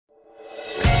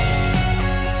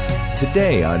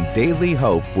Today on Daily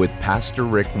Hope with Pastor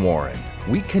Rick Warren,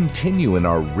 we continue in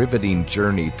our riveting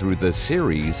journey through the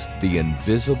series, The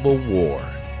Invisible War.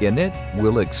 In it,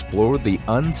 we'll explore the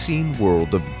unseen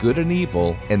world of good and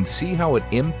evil and see how it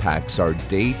impacts our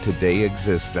day-to-day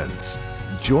existence.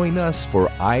 Join us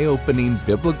for eye-opening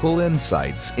biblical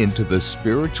insights into the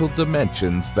spiritual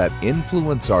dimensions that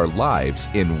influence our lives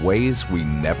in ways we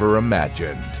never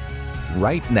imagined.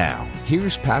 Right now,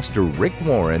 here's Pastor Rick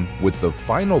Warren with the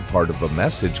final part of a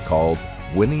message called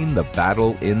Winning the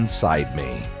Battle Inside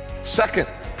Me. Second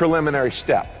preliminary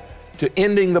step to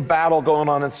ending the battle going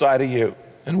on inside of you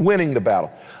and winning the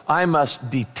battle. I must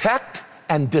detect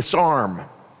and disarm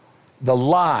the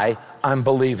lie I'm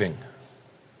believing.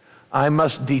 I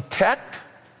must detect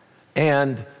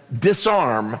and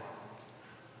disarm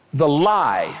the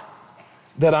lie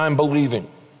that I'm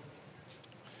believing.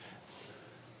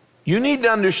 You need to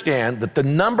understand that the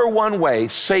number one way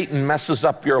Satan messes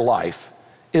up your life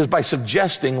is by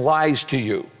suggesting lies to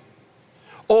you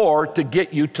or to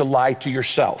get you to lie to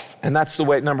yourself. And that's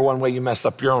the number one way you mess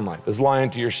up your own life, is lying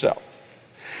to yourself.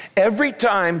 Every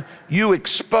time you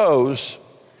expose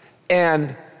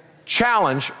and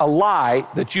challenge a lie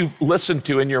that you've listened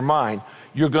to in your mind,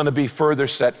 you're going to be further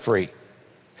set free.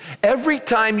 Every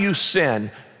time you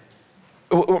sin,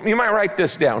 you might write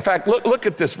this down. In fact, look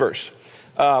at this verse.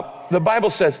 The Bible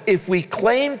says, if we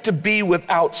claim to be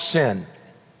without sin,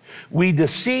 we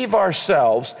deceive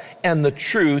ourselves and the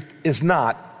truth is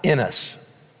not in us.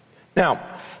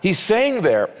 Now, he's saying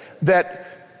there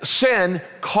that sin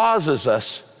causes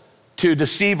us to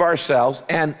deceive ourselves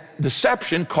and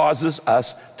deception causes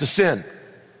us to sin.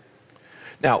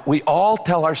 Now, we all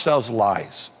tell ourselves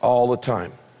lies all the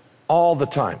time, all the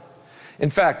time. In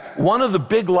fact, one of the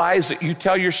big lies that you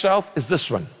tell yourself is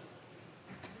this one.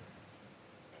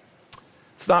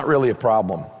 It's not really a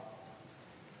problem.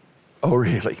 Oh,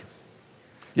 really?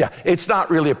 Yeah, it's not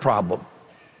really a problem.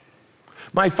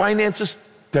 My finances,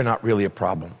 they're not really a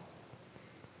problem.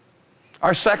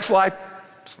 Our sex life,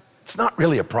 it's not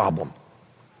really a problem.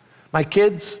 My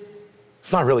kids,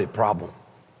 it's not really a problem.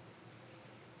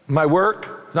 My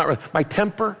work, not really. My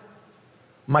temper,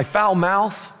 my foul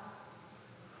mouth,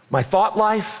 my thought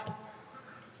life,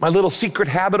 my little secret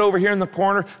habit over here in the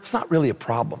corner, it's not really a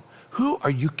problem. Who are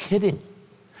you kidding?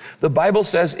 The Bible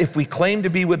says if we claim to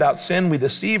be without sin, we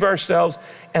deceive ourselves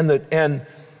and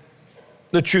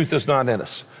the truth is not in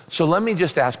us. So let me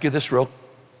just ask you this real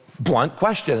blunt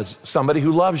question as somebody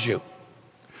who loves you.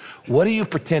 What are you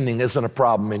pretending isn't a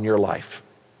problem in your life?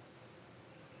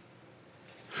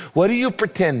 What are you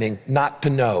pretending not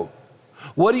to know?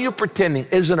 What are you pretending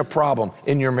isn't a problem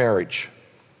in your marriage?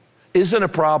 Isn't a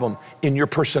problem in your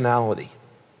personality?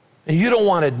 And you don't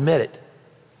want to admit it.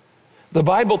 The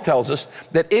Bible tells us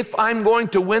that if I'm going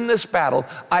to win this battle,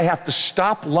 I have to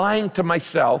stop lying to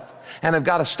myself and I've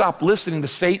got to stop listening to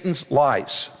Satan's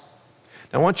lies.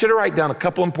 Now, I want you to write down a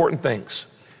couple important things.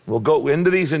 We'll go into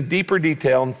these in deeper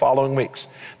detail in the following weeks.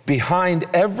 Behind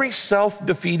every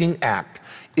self-defeating act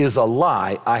is a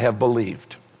lie I have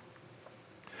believed.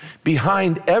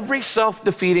 Behind every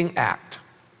self-defeating act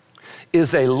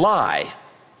is a lie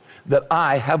that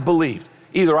I have believed.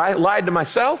 Either I lied to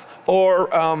myself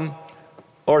or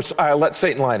I let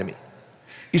Satan lie to me.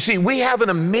 You see, we have an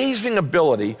amazing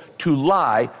ability to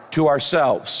lie to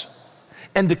ourselves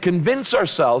and to convince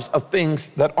ourselves of things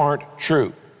that aren't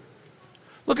true.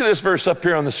 Look at this verse up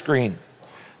here on the screen.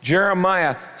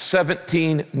 Jeremiah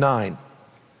 17:9.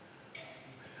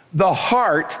 The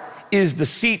heart is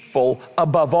deceitful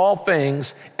above all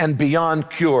things and beyond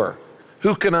cure.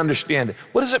 Who can understand it?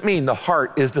 What does it mean the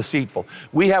heart is deceitful?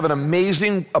 We have an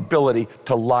amazing ability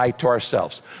to lie to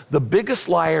ourselves. The biggest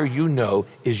liar you know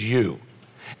is you.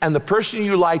 And the person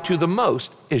you lie to the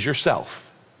most is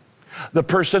yourself. The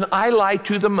person I lie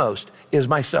to the most is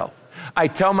myself. I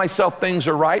tell myself things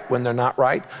are right when they're not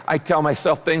right. I tell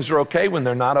myself things are okay when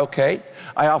they're not okay.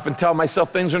 I often tell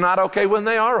myself things are not okay when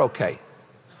they are okay.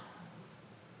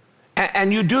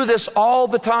 And you do this all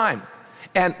the time.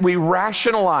 And we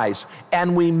rationalize,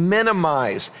 and we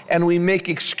minimize, and we make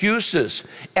excuses,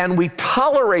 and we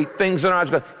tolerate things in our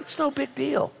lives. It's no big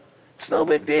deal. It's no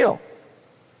big deal.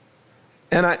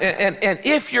 And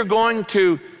if you're going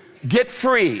to get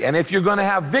free, and if you're going to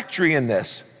have victory in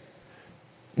this,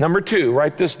 number 2,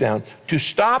 write this down. To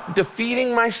stop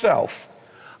defeating myself,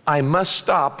 I must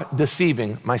stop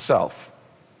deceiving myself.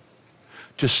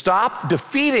 To stop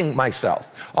defeating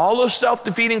myself. All those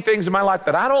self-defeating things in my life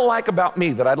that I don't like about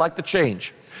me, that I'd like to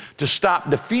change. To stop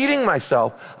defeating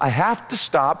myself, I have to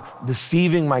stop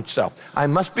deceiving myself. I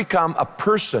must become a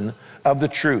person of the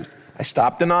truth. I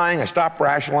stop denying, I stop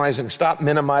rationalizing, I stop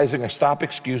minimizing, I stop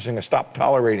excusing, I stop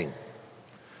tolerating.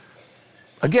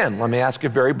 Again, let me ask you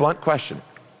a very blunt question.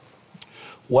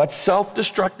 What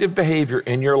self-destructive behavior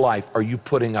in your life are you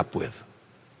putting up with?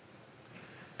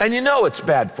 And you know it's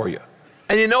bad for you.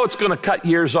 And you know it's going to cut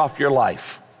years off your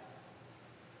life.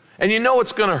 And you know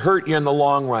it's going to hurt you in the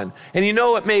long run. And you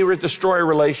know it may destroy a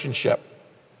relationship.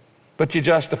 But you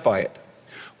justify it.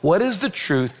 What is the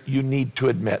truth you need to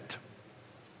admit?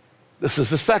 This is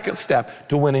the second step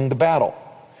to winning the battle.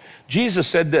 Jesus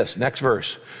said this, next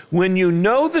verse. When you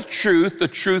know the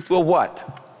truth will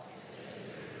what?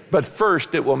 But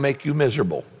first it will make you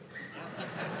miserable.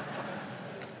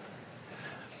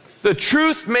 The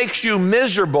truth makes you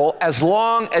miserable as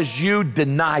long as you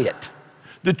deny it.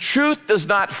 The truth does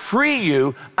not free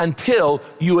you until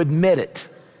you admit it.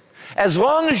 As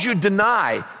long as you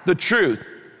deny the truth,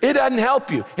 it doesn't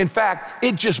help you. In fact,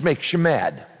 it just makes you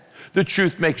mad. The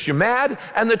truth makes you mad,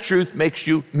 and the truth makes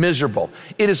you miserable.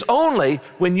 It is only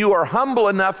when you are humble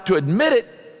enough to admit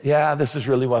it, yeah, this is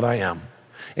really what I am.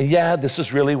 And yeah, this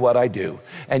is really what I do.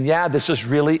 And yeah, this is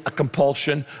really a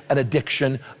compulsion, an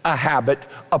addiction, a habit,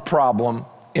 a problem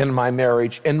in my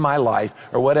marriage, in my life,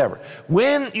 or whatever.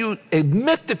 When you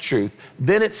admit the truth,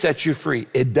 then it sets you free.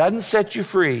 It doesn't set you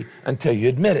free until you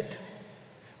admit it.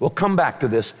 We'll come back to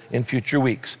this in future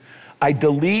weeks. I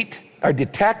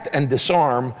detect and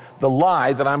disarm the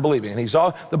lie that I'm believing. And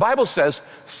the Bible says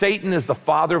Satan is the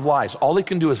father of lies. All he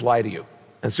can do is lie to you.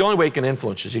 And it's the only way he can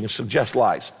influence you. He can suggest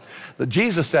lies. But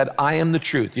Jesus said, I am the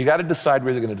truth. You got to decide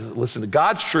whether you're going to listen to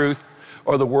God's truth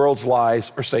or the world's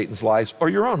lies or Satan's lies or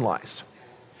your own lies.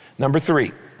 Number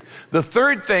 3, the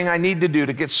third thing I need to do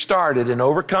to get started in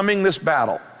overcoming this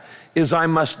battle is I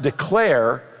must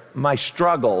declare my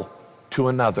struggle to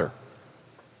another.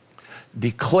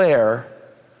 Declare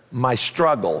my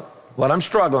struggle, what I'm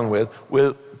struggling with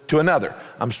to another.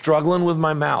 I'm struggling with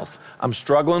my mouth. I'm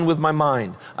struggling with my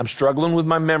mind. I'm struggling with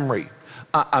my memory.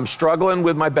 I'm struggling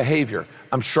with my behavior.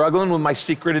 I'm struggling with my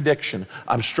secret addiction.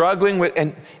 I'm struggling with,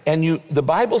 the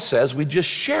Bible says we just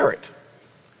share it.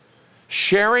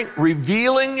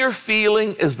 Revealing your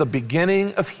feeling is the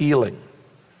beginning of healing.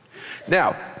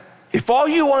 Now, if all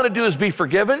you want to do is be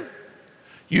forgiven,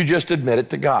 you just admit it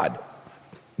to God.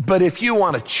 But if you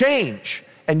want to change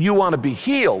and you want to be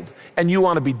healed and you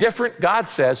want to be different, God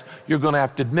says you're going to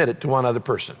have to admit it to one other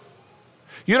person.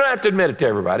 You don't have to admit it to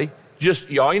everybody. Just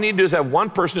all you need to do is have one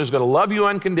person who's going to love you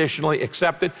unconditionally,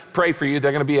 accept it, pray for you.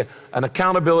 They're going to be an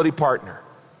accountability partner.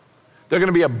 They're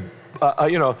going to be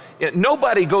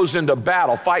nobody goes into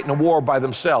battle fighting a war by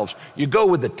themselves. You go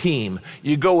with a team.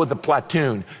 You go with a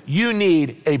platoon. You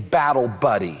need a battle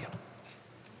buddy.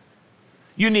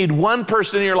 You need one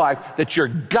person in your life that you're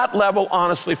gut level,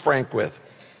 honestly frank with.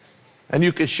 And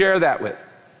you can share that with.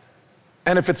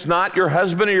 And if it's not your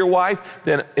husband or your wife,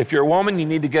 then if you're a woman, you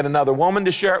need to get another woman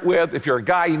to share it with. If you're a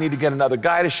guy, you need to get another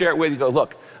guy to share it with. You go,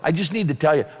 look, I just need to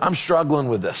tell you, I'm struggling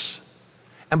with this.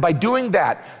 And by doing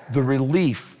that, the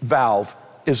relief valve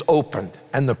is opened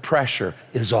and the pressure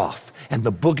is off. And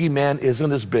the boogeyman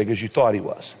isn't as big as you thought he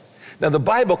was. Now, the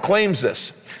Bible claims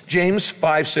this. James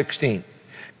 5:16.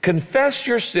 Confess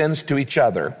your sins to each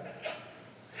other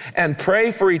and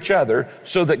pray for each other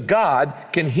so that God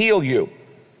can heal you.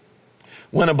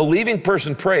 When a believing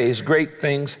person prays, great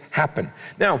things happen.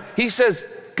 Now, he says,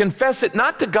 confess it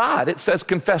not to God. It says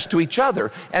confess to each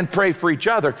other and pray for each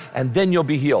other, and then you'll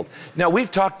be healed. Now,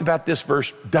 we've talked about this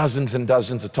verse dozens and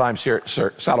dozens of times here at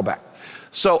Saddleback.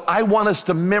 So I want us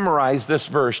to memorize this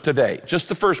verse today, just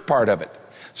the first part of it.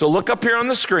 So look up here on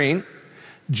the screen.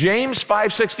 James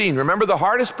 5:16. Remember, the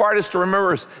hardest part is to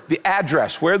remember the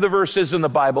address, where the verse is in the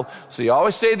Bible. So you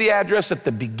always say the address at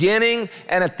the beginning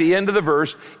and at the end of the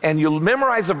verse, and you'll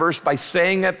memorize the verse by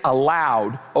saying it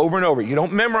aloud over and over. You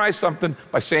don't memorize something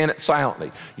by saying it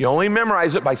silently. You only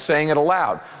memorize it by saying it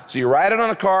aloud. So you write it on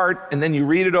a card, and then you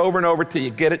read it over and over till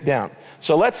you get it down.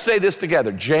 So let's say this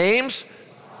together. James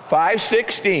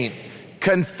 5:16.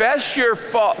 Confess your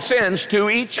sins to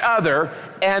each other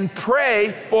and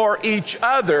pray for each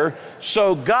other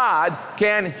so God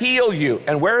can heal you.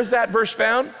 And where is that verse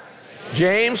found?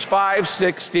 James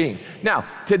 5:16. Now,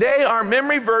 today our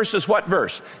memory verse is what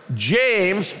verse?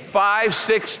 James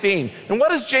 5:16. And what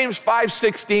does James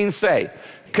 5:16 say?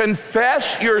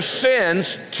 Confess your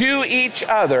sins to each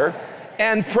other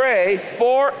and pray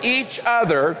for each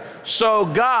other so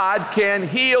God can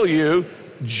heal you.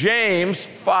 James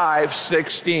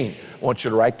 5:16. I want you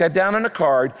to write that down on a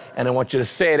card, and I want you to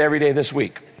say it every day this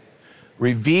week.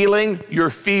 Revealing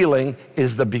your feeling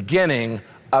is the beginning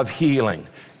of healing.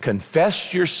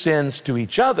 Confess your sins to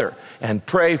each other and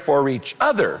pray for each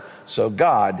other so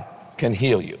God can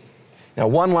heal you. Now,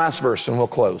 one last verse and we'll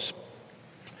close.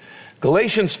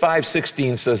 Galatians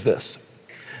 5:16 says this.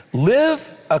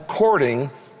 Live according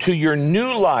to your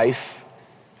new life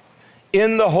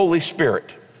in the Holy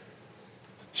Spirit.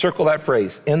 Circle that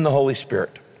phrase, in the Holy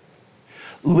Spirit.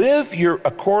 Live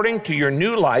according to your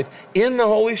new life in the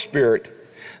Holy Spirit,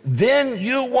 then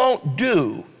you won't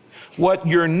do what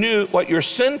your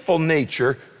sinful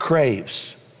nature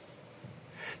craves.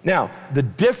 Now, the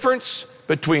difference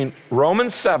between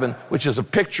Romans 7, which is a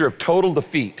picture of total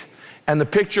defeat, and the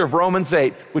picture of Romans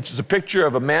 8, which is a picture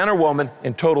of a man or woman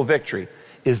in total victory,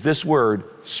 is this word,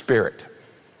 Spirit.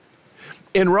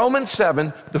 In Romans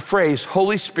 7, the phrase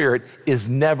Holy Spirit is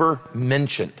never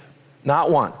mentioned.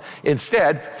 Not one.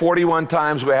 Instead, 41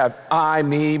 times we have I,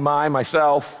 me, my,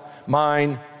 myself,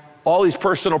 mine, all these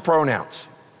personal pronouns.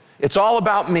 It's all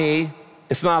about me.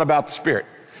 It's not about the Spirit.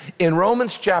 In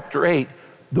Romans chapter 8,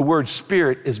 the word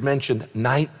Spirit is mentioned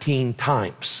 19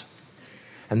 times.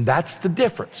 And that's the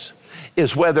difference,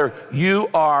 is whether you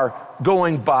are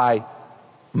going by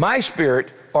my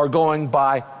Spirit or going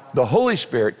by the Holy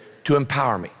Spirit to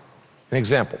empower me. An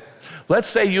example. Let's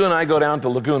say you and I go down to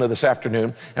Laguna this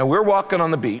afternoon, and we're walking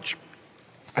on the beach,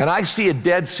 and I see a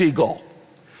dead seagull.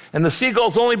 And the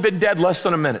seagull's only been dead less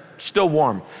than a minute, still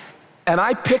warm. And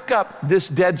I pick up this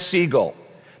dead seagull.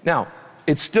 Now,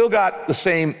 it's still got the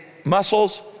same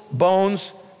muscles,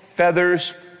 bones,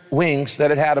 feathers, wings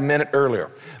that it had a minute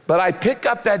earlier. But I pick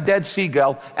up that dead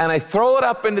seagull, and I throw it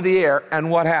up into the air,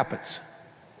 and what happens?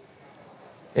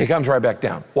 It comes right back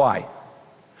down. Why?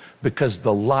 Because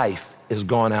the life is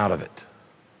gone out of it.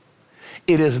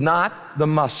 It is not the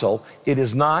muscle, it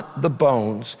is not the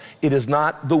bones, it is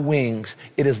not the wings,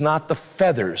 it is not the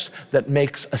feathers that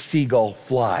makes a seagull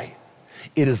fly.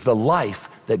 It is the life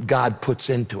that God puts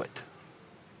into it.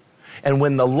 And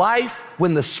when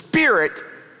the Spirit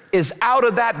is out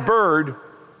of that bird,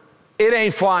 it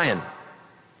ain't flying.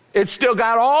 It's still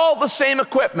got all the same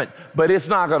equipment, but it's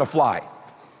not gonna fly.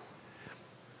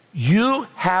 You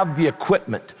have the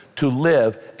equipment to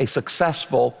live a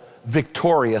successful,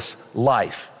 victorious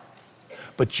life.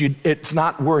 But it's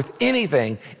not worth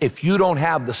anything if you don't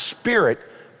have the Spirit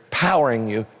powering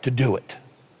you to do it.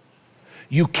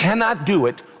 You cannot do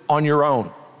it on your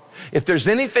own. If there's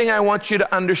anything I want you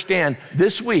to understand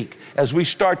this week as we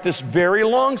start this very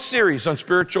long series on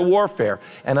spiritual warfare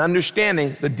and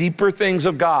understanding the deeper things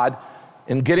of God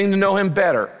and getting to know Him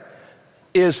better,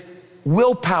 is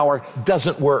willpower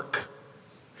doesn't work.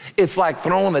 It's like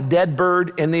throwing a dead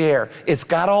bird in the air. It's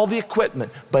got all the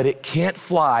equipment, but it can't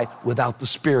fly without the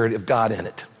Spirit of God in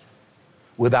it,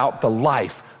 without the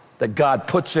life that God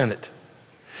puts in it.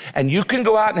 And you can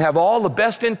go out and have all the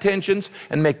best intentions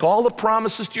and make all the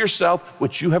promises to yourself,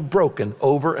 which you have broken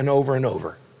over and over and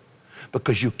over,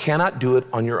 because you cannot do it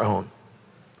on your own.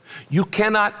 You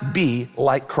cannot be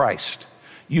like Christ.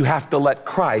 You have to let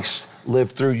Christ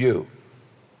live through you.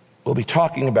 We'll be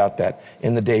talking about that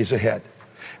in the days ahead.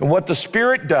 And what the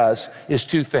Spirit does is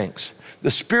two things.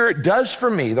 The Spirit does for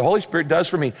me, the Holy Spirit does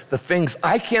for me, the things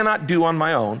I cannot do on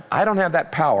my own. I don't have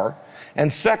that power.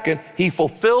 And second, He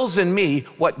fulfills in me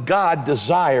what God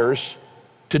desires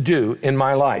to do in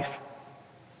my life.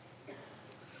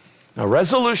 Now,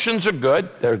 resolutions are good.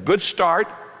 They're a good start,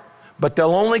 but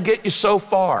they'll only get you so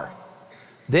far.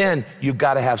 Then you've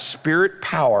got to have Spirit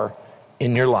power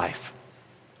in your life.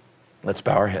 Let's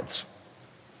bow our heads.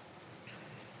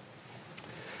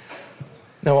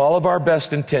 Now, all of our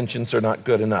best intentions are not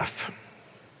good enough.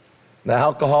 The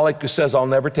alcoholic who says, I'll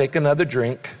never take another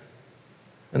drink,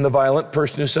 and the violent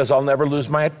person who says, I'll never lose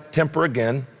my temper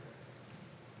again,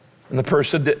 and the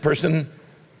person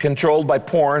controlled by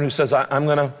porn who says, I'm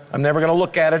never gonna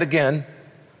look at it again,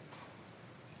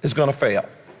 is gonna fail.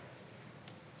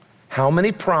 How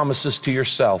many promises to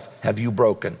yourself have you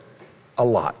broken? A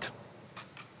lot.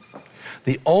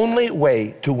 The only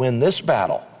way to win this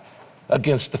battle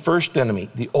against the first enemy,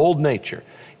 the old nature,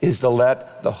 is to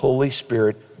let the Holy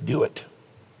Spirit do it.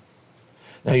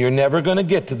 Now, you're never going to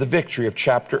get to the victory of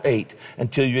chapter 8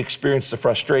 until you experience the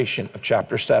frustration of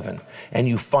chapter 7. And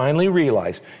you finally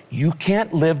realize you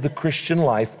can't live the Christian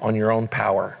life on your own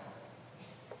power.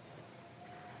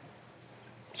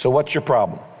 So what's your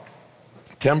problem?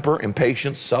 Temper,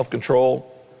 impatience,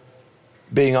 self-control,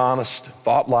 being honest,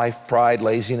 thought life, pride,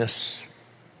 laziness,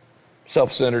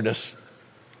 self-centeredness.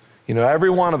 You know, every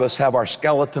one of us have our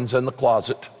skeletons in the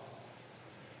closet.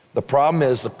 The problem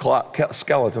is the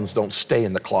skeletons don't stay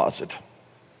in the closet.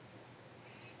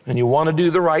 And you want to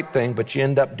do the right thing, but you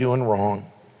end up doing wrong.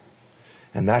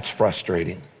 And that's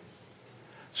frustrating.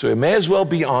 So you may as well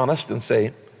be honest and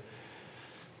say,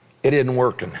 it isn't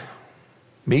working.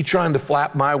 Me trying to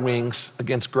flap my wings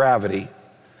against gravity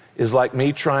is like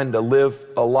me trying to live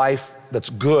a life that's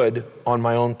good on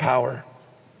my own power.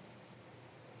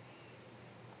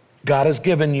 God has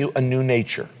given you a new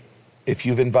nature if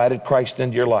you've invited Christ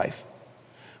into your life.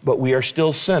 But we are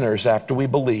still sinners after we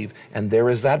believe, and there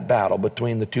is that battle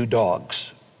between the two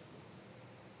dogs.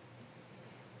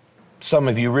 Some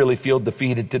of you really feel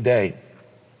defeated today.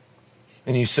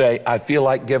 And you say, I feel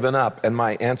like giving up. And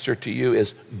my answer to you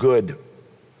is, good.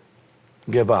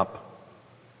 Give up.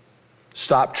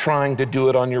 Stop trying to do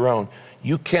it on your own.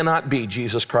 You cannot be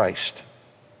Jesus Christ.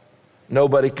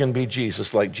 Nobody can be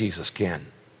Jesus like Jesus can.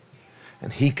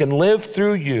 And he can live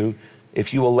through you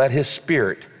if you will let his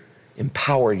Spirit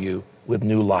empower you with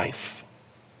new life.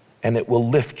 And it will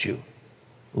lift you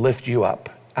up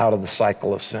out of the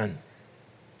cycle of sin.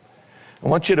 I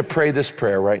want you to pray this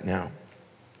prayer right now.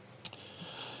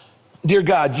 Dear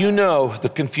God, you know the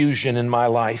confusion in my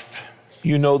life.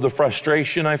 You know the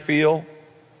frustration I feel.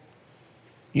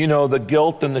 You know the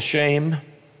guilt and the shame.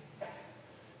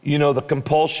 You know the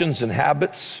compulsions and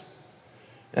habits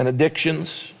and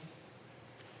addictions.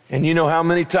 And you know how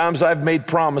many times I've made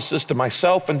promises to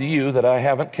myself and to you that I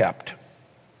haven't kept.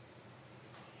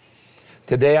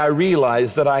 Today I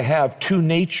realize that I have two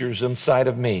natures inside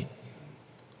of me,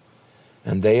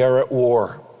 and they are at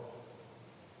war.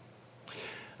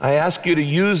 I ask you to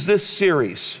use this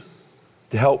series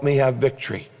to help me have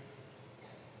victory.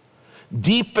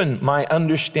 Deepen my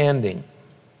understanding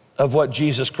of what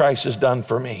Jesus Christ has done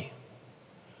for me.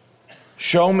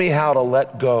 Show me how to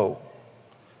let go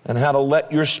and how to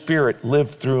let your Spirit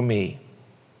live through me.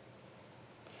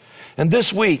 And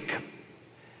this week,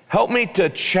 help me to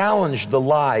challenge the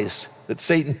lies that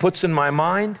Satan puts in my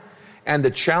mind and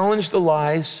to challenge the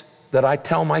lies that I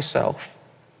tell myself,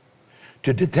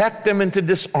 to detect them and to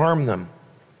disarm them,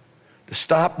 to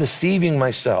stop deceiving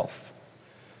myself.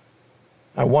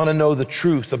 I want to know the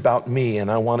truth about me,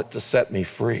 and I want it to set me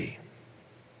free.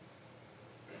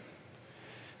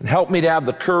 And help me to have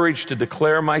the courage to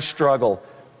declare my struggle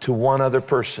to one other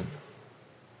person,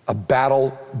 a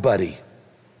battle buddy,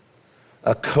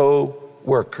 a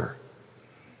co-worker,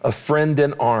 a friend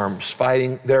in arms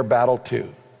fighting their battle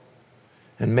too.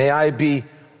 And may I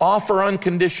offer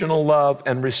unconditional love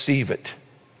and receive it.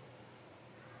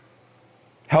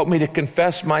 Help me to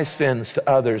confess my sins to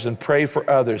others and pray for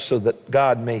others so that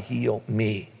God may heal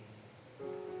me.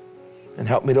 And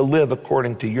help me to live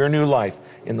according to your new life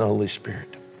in the Holy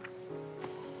Spirit.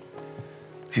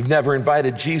 If you've never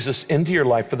invited Jesus into your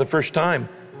life for the first time,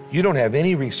 you don't have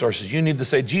any resources. You need to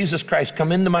say, Jesus Christ,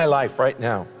 come into my life right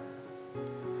now.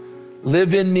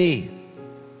 Live in me.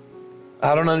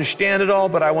 I don't understand it all,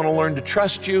 but I want to learn to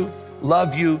trust you,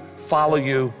 love you, follow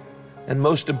you, and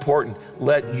most important,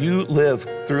 let you live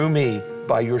through me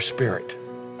by your Spirit.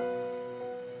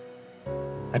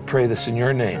 I pray this in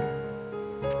your name.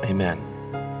 Amen.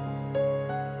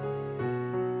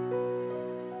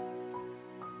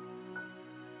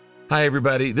 Hi,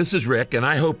 everybody. This is Rick, and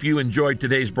I hope you enjoyed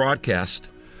today's broadcast.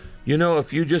 You know,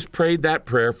 if you just prayed that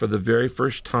prayer for the very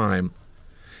first time,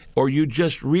 or you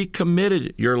just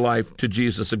recommitted your life to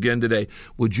Jesus again today,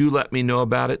 would you let me know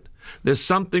about it? There's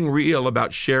something real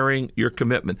about sharing your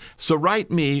commitment. So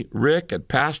write me, Rick, at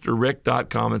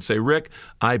PastorRick.com and say, Rick,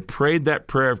 I prayed that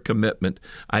prayer of commitment.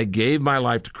 I gave my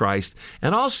life to Christ,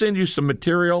 and I'll send you some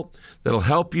material that'll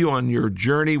help you on your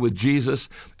journey with Jesus,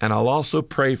 and I'll also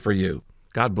pray for you.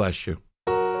 God bless you.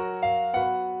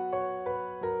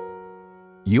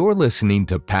 You're listening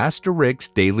to Pastor Rick's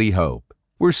Daily Hope.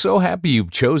 We're so happy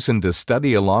you've chosen to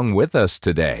study along with us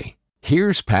today.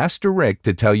 Here's Pastor Rick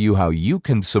to tell you how you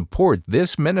can support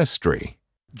this ministry.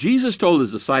 Jesus told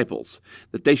his disciples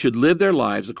that they should live their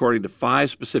lives according to 5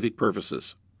 specific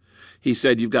purposes. He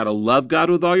said, you've got to love God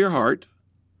with all your heart,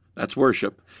 that's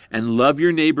worship, and love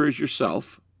your neighbor as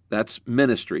yourself, that's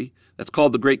ministry, that's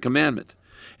called the Great Commandment.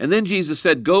 And then Jesus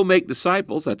said, go make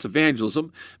disciples, that's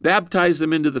evangelism, baptize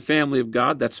them into the family of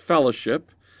God, that's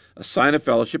fellowship, a sign of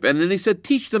fellowship. And then he said,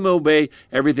 teach them to obey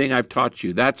everything I've taught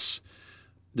you. That's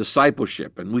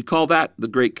discipleship, and we call that the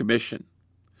Great Commission.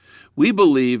 We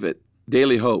believe at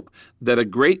Daily Hope that a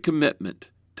great commitment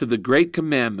to the Great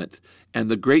Commandment and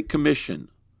the Great Commission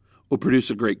will produce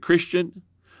a great Christian,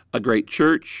 a great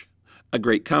church, a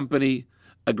great company,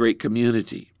 a great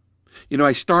community. You know,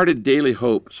 I started Daily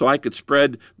Hope so I could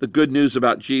spread the good news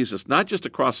about Jesus, not just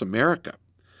across America,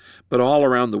 but all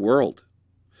around the world.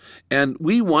 And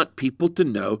we want people to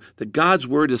know that God's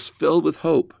Word is filled with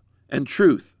hope and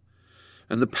truth.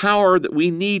 And the power that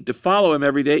we need to follow Him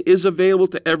every day is available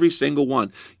to every single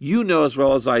one. You know as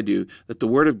well as I do that the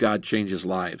Word of God changes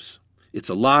lives. It's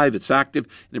alive, it's active,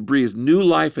 and it breathes new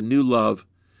life and new love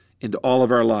into all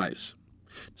of our lives.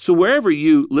 So wherever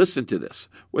you listen to this,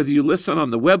 whether you listen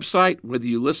on the website, whether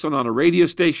you listen on a radio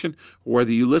station, or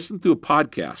whether you listen through a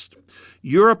podcast,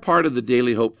 you're a part of the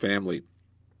Daily Hope family,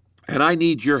 and I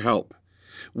need your help.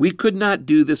 We could not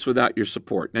do this without your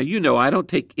support. Now, you know I don't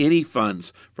take any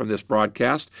funds from this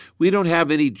broadcast. We don't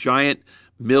have any giant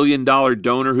 $1 million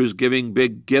donor who's giving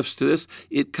big gifts to this.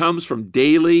 It comes from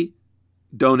daily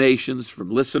donations from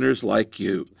listeners like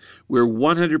you. We're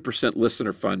 100%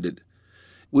 listener funded.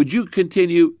 Would you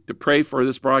continue to pray for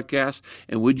this broadcast?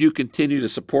 And would you continue to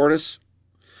support us?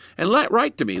 And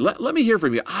write to me. Let me hear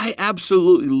from you. I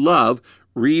absolutely love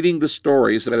reading the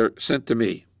stories that are sent to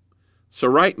me. So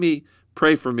write me,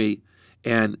 pray for me,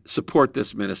 and support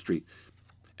this ministry.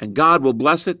 And God will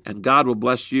bless it, and God will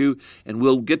bless you, and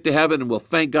we'll get to heaven, and we'll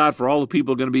thank God for all the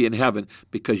people going to be in heaven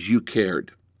because you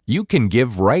cared. You can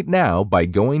give right now by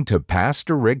going to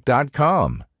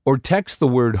PastorRick.com or text the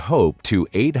word HOPE to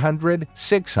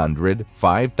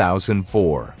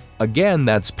 800-600-5004. Again,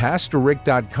 that's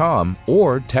PastorRick.com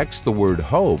or text the word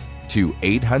HOPE to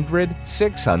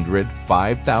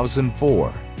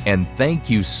 800-600-5004. And thank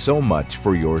you so much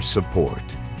for your support.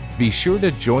 Be sure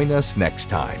to join us next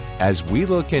time as we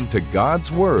look into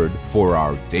God's Word for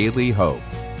our daily hope.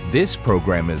 This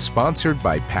program is sponsored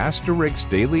by Pastor Rick's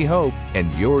Daily Hope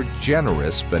and your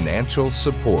generous financial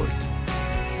support.